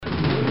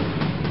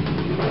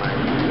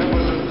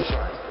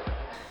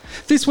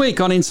This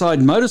week on Inside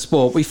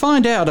Motorsport, we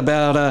find out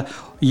about a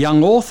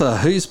young author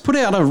who's put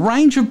out a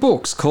range of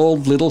books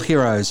called Little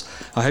Heroes.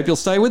 I hope you'll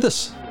stay with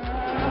us.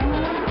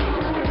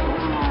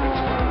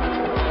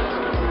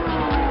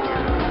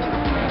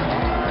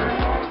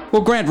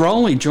 Well, Grant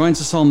Rowley joins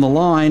us on the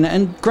line.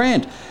 And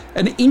Grant,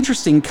 an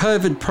interesting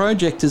COVID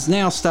project has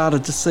now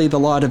started to see the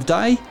light of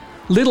day.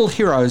 Little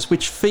Heroes,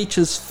 which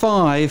features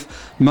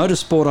 5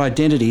 motorsport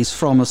identities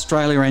from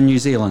Australia and New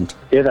Zealand.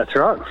 Yeah, that's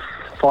right.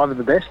 5 of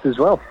the best as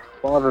well.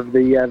 5 of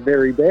the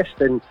very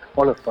best, and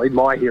honestly,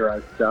 my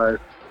heroes. So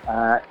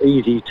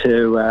easy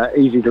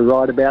to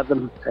write about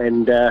them,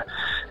 and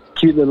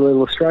cute little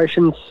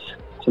illustrations,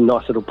 some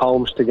nice little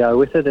poems to go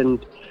with it,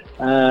 and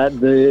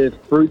the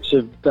fruits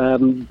of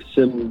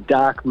some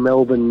dark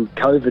Melbourne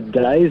COVID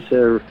days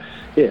are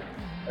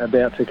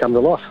about to come to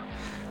life.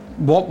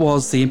 What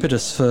was the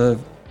impetus for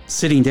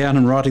sitting down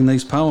and writing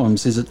these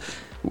poems? Is it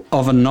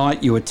of a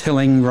night you were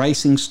telling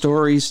racing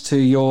stories to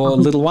your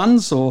little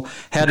ones, or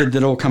how did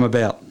that all come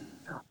about?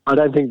 I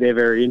don't think they're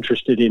very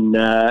interested in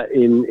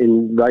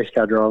race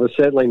car drivers.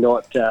 Certainly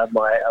not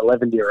my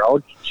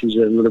 11-year-old. She's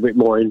a little bit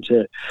more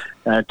into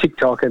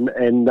TikTok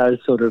and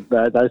those sort of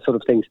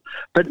things.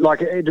 But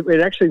like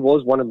it actually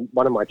was one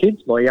of my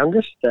kids, my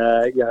youngest,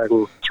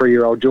 young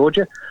 3-year-old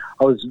Georgia.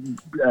 I was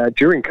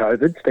during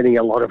COVID spending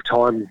a lot of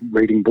time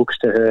reading books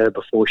to her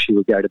before she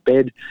would go to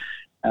bed,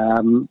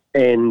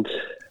 and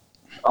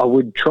I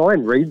would try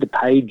and read the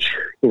page.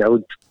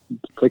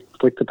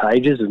 Flick the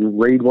pages and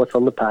read what's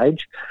on the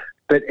page.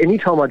 But any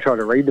time I tried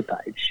to read the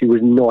page, she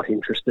was not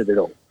interested at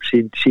all.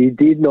 She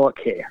did not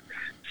care.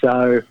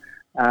 So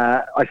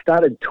I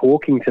started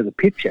talking to the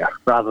picture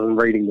rather than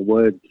reading the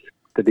words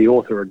that the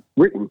author had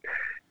written.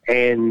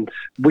 And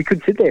we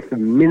could sit there for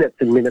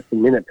minutes and minutes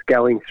and minutes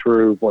going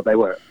through what they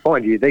were.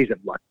 Mind you, these are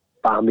like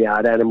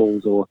farmyard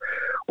animals or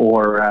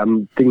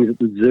things at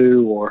the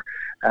zoo, or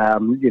I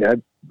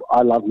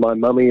love my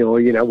mummy,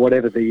 or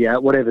whatever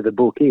the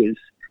book is.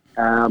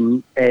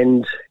 That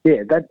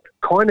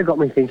kind of got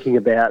me thinking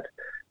about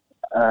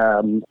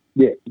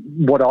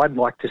what I'd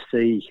like to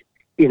see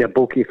in a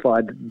book if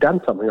I'd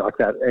done something like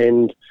that.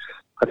 And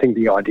I think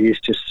the idea's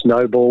just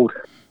snowballed.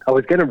 I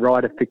was going to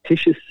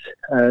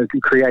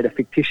create a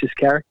fictitious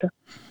character,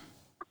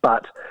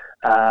 but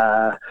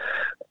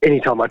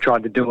anytime I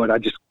tried to do it, I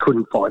just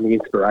couldn't find the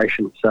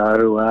inspiration.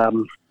 So, I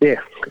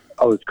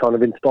was kind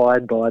of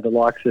inspired by the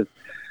likes of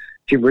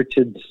Jim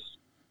Richards,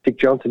 Dick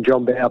Johnson,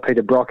 John Bowe,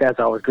 Peter Brock as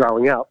I was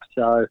growing up.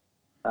 So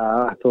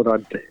I thought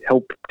I'd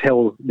help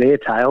tell their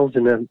tales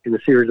in a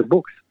series of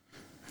books.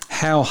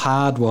 How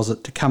hard was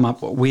it to come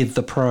up with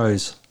the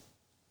prose?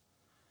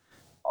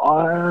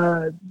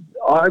 I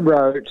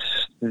wrote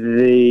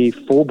the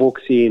 4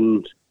 books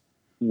in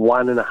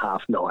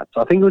 1.5 nights.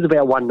 I think it was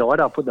about one night.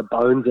 I put the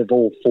bones of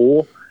all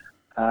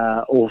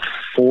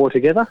four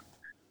together.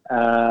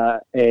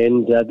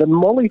 And the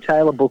Molly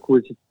Taylor book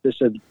was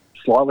just a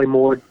slightly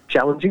more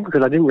challenging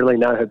because I didn't really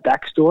know her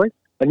backstory.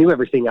 I knew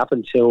everything up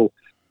until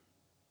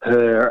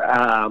her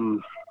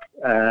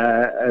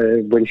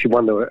when she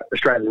won the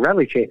Australian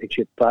Rally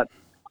Championship, but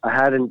I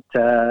hadn't.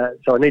 So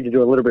I need to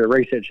do a little bit of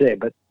research there.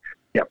 But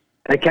yeah,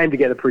 they came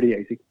together pretty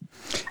easy.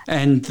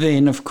 And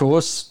then, of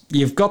course,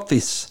 you've got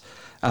this.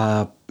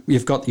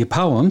 You've got your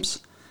poems.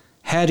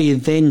 How do you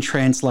then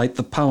translate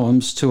the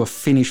poems to a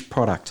finished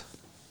product?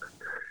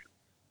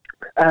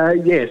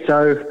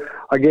 So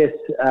I guess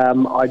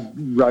I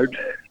wrote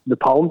the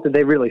poems, and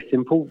they're really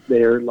simple.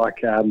 They're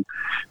like line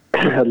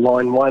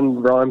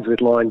 1 rhymes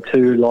with line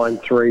 2, line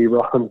 3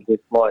 rhymes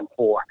with line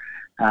 4,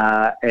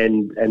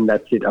 and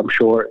that's it. I'm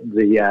sure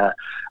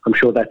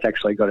that's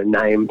actually got a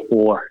name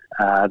for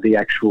the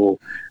actual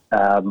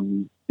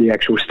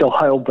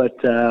style,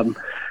 but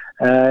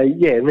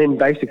and then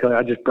basically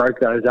I just broke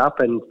those up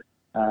and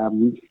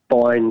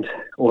find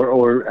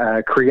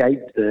or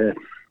create the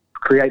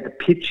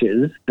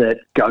pictures that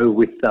go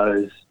with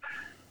those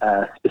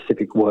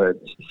specific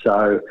words.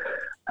 So,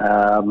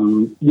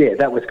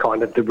 that was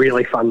kind of the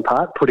really fun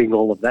part, putting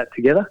all of that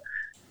together.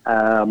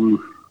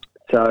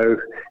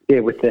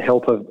 With the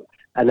help of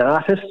an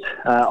artist,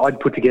 I'd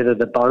put together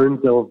the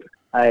bones of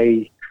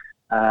a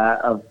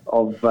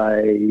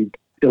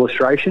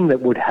illustration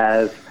that would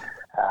have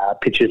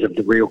pictures of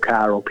the real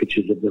car or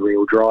pictures of the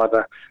real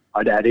driver.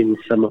 I'd add in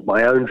some of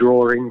my own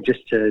drawing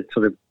just to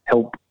sort of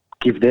help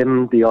give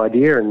them the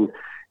idea, and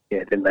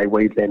then they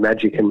weave their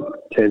magic and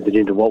turns it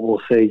into what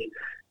we'll see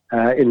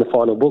in the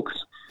final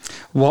books.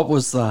 What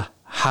was the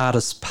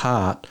hardest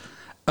part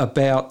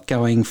about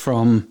going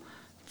from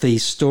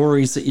these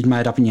stories that you'd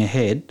made up in your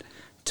head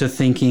to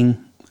thinking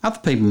other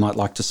people might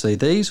like to see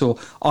these, or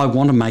I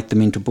want to make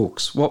them into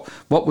books? What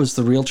was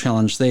the real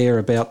challenge there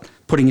about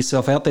putting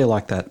yourself out there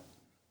like that?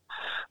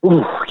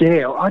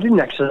 I didn't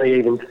actually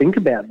even think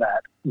about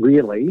that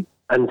really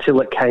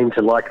until it came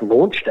to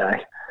launch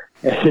day.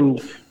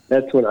 And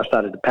that's when I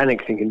started to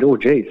panic, thinking, oh,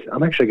 geez,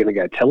 I'm actually going to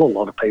go tell a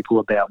lot of people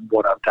about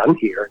what I've done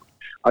here.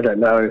 I don't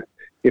know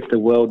if the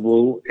world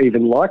will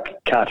even like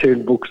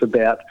cartoon books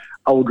about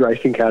old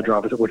racing car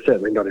drivers. It was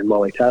certainly not in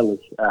Molly Taylor's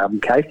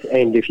case.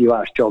 And if you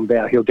ask John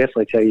Bowe, he'll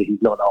definitely tell you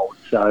he's not old.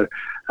 So,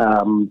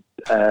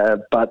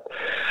 but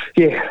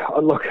yeah,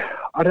 look,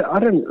 I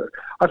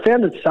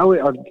found it so.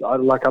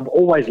 I've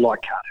always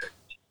liked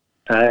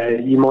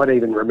cartoons. You might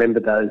even remember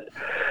those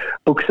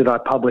books that I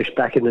published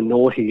back in the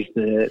noughties,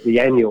 the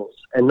annuals,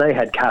 and they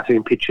had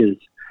cartoon pictures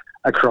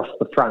across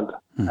the front.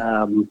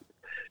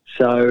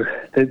 So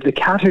the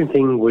cartoon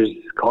thing was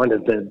kind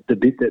of the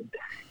bit that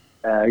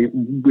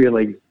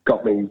really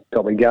got me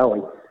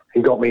going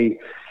and got me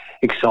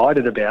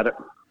excited about it.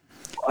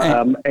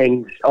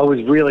 And I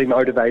was really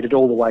motivated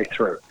all the way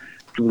through,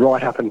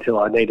 right up until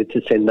I needed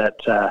to send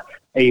that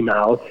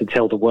email to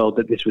tell the world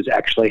that this was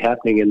actually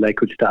happening and they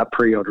could start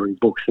pre-ordering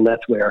books. And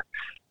that's where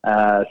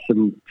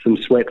some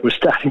sweat was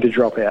starting to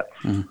drop out.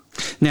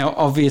 Now,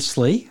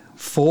 obviously,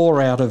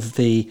 4 out of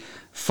the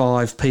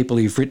 5 people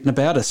you've written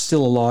about are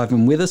still alive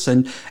and with us,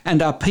 and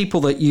are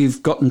people that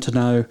you've gotten to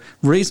know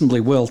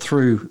reasonably well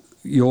through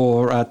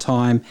your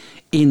time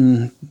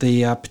in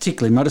the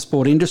particularly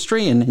motorsport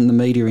industry and in the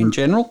media in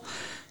general.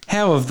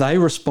 How have they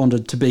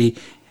responded to be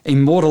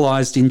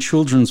immortalised in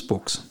children's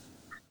books?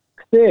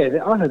 Yeah,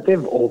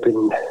 they've all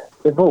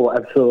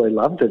absolutely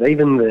loved it.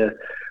 Even the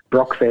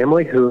Brock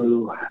family,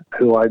 who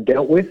I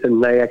dealt with,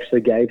 and they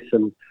actually gave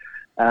some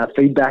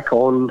feedback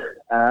on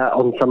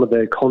some of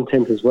the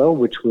content as well,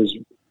 which was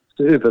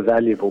super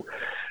valuable.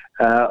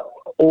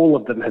 All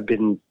of them have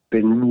been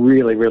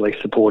really, really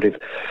supportive.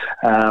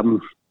 I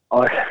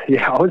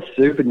was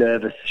super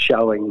nervous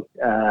showing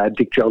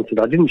Dick Johnson.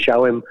 I didn't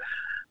show him.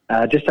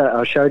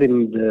 I showed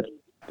him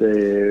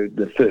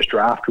the first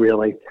draft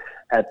really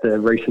at the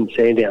recent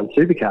Sandown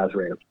Supercars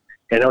round,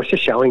 and I was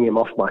just showing him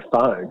off my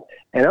phone,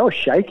 and I was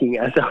shaking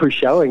as I was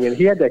showing, and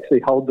he had to actually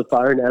hold the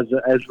phone as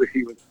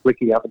he was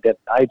flicking up and down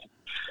the pages.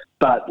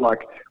 But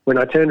like when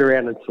I turned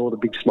around and saw the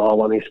big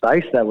smile on his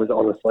face, that was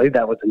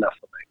enough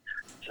for me.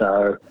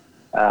 So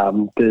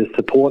the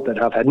support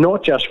that I've had,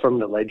 not just from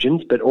the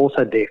legends, but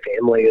also their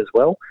family as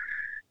well.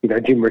 You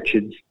know, Jim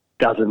Richards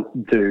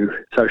doesn't do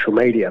social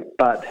media,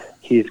 but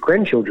his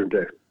grandchildren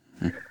do.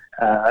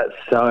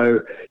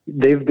 So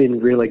they've been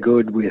really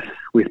good with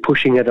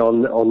pushing it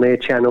on their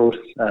channels.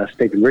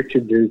 Stephen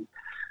Richards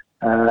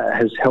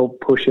has helped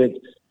push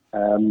it.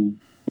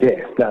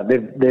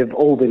 They've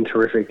all been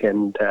terrific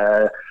and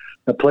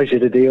a pleasure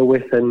to deal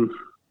with. And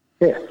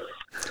yeah,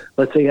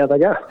 let's see how they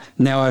go.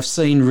 Now, I've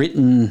seen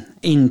written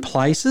in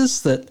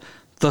places that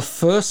the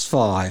first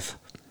 5.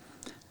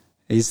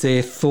 Is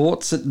there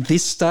thoughts at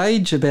this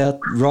stage about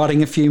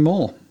writing a few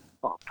more?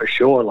 Oh, for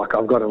sure. Like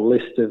I've got a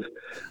list of,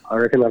 I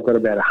reckon I've got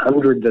about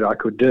 100 that I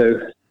could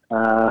do.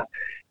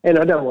 And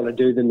I don't want to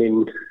do them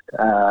in,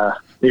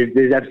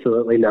 there's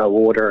absolutely no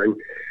order.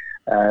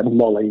 And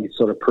Molly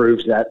sort of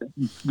proves that.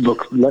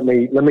 Look, let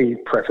me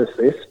preface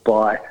this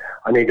by,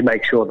 I need to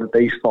make sure that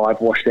these 5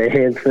 wash their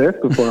hands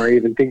first before I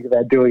even think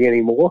about doing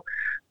any more.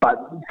 But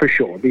for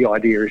sure, the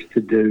idea is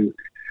to do,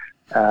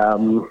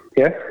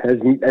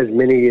 as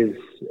many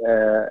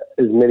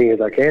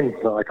as I can.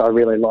 Like I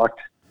really liked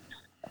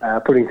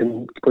putting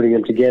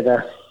them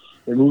together.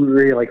 They're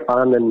really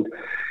fun, and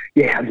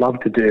yeah, I'd love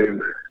to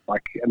do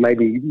like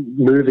maybe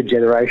move a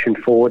generation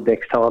forward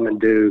next time and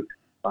do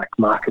like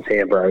Marcus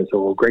Ambrose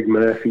or Greg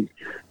Murphy,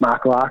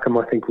 Mark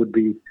Larkham. I think would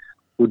be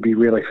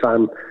really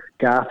fun.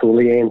 Garth or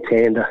Leanne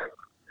Tander.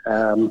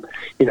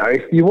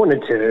 If you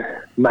wanted to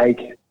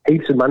make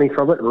heaps of money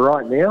from it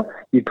right now,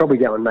 you'd probably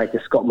go and make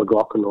a Scott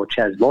McLaughlin or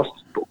Chaz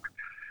Mostert book.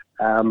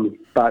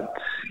 But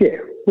yeah,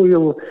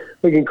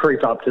 we can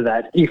creep up to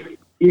that if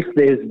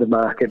there's the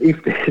market,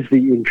 if there's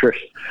the interest.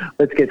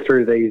 Let's get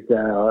through these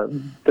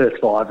first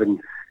 5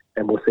 and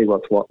we'll see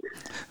what's what.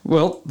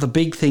 Well, the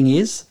big thing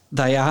is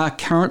they are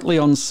currently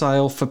on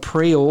sale for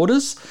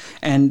pre-orders.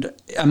 And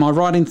am I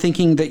right in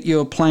thinking that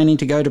you're planning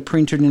to go to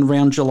print in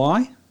around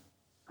July?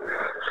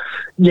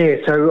 Yeah,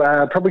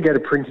 so probably go to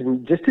print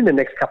just in the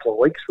next couple of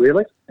weeks,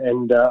 really.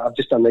 And I've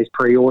just done these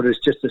pre-orders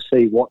just to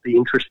see what the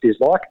interest is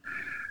like,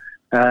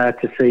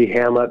 to see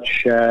how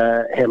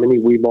many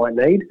we might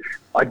need.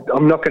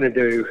 I'm not going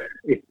to do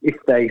if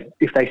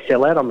they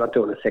sell out. I'm not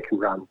doing a second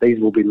run. These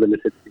will be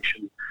limited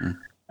edition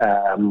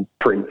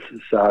prints.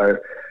 So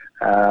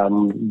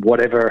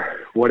whatever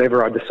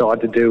I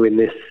decide to do in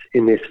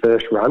this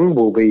first run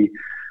will be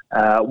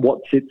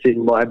what sits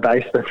in my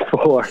basement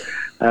for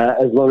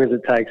as long as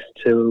it takes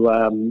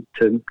to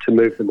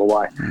move them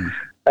away.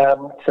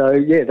 So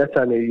yeah, that's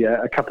only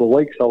a couple of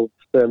weeks. I'll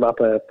firm up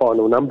a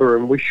final number,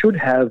 and we should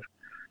have.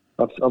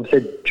 I've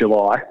said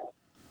July.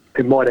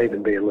 It might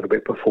even be a little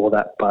bit before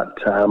that, but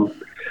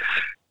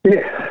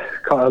yeah,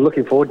 kind of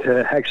looking forward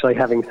to actually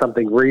having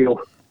something real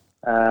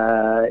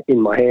in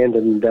my hand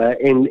and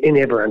in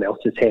everyone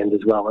else's hand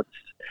as well.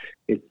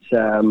 It's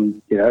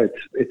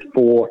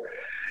for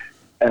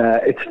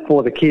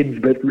the kids,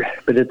 but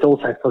it's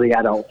also for the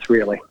adults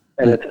really,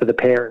 and it's for the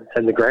parents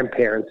and the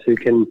grandparents who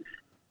can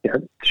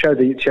show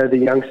the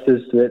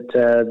youngsters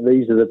that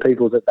these are the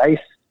people that they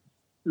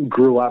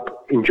grew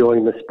up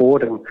enjoying the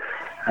sport, and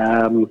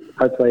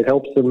hopefully it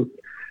helps them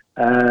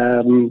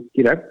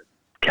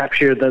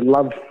capture the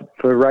love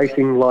for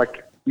racing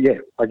like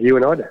you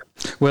and I do.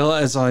 Well,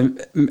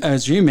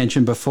 as you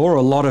mentioned before,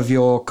 a lot of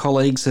your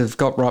colleagues have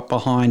got right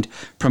behind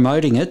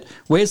promoting it.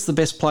 Where's the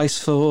best place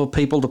for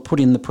people to put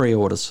in the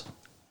pre-orders?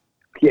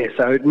 Yeah,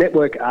 so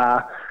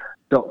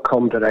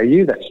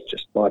networkr.com.au, that's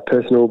just my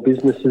personal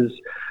business's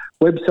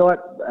website.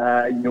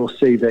 You'll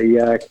see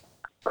the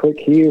click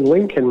here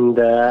link, and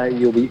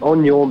you'll be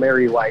on your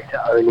merry way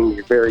to owning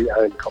your very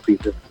own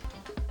copies of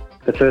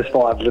the first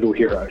 5 Little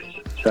Heroes.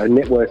 So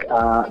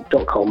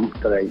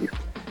networkr.com.au.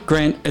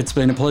 Grant, it's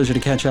been a pleasure to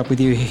catch up with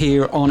you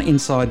here on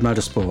Inside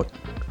Motorsport.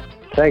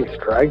 Thanks,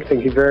 Craig.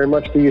 Thank you very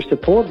much for your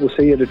support. We'll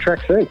see you at the track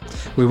soon.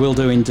 We will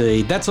do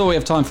indeed. That's all we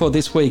have time for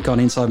this week on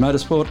Inside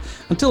Motorsport.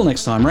 Until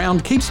next time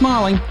round, keep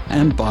smiling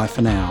and bye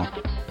for now.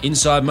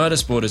 Inside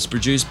Motorsport is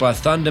produced by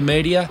Thunder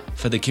Media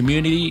for the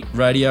Community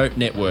Radio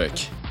Network.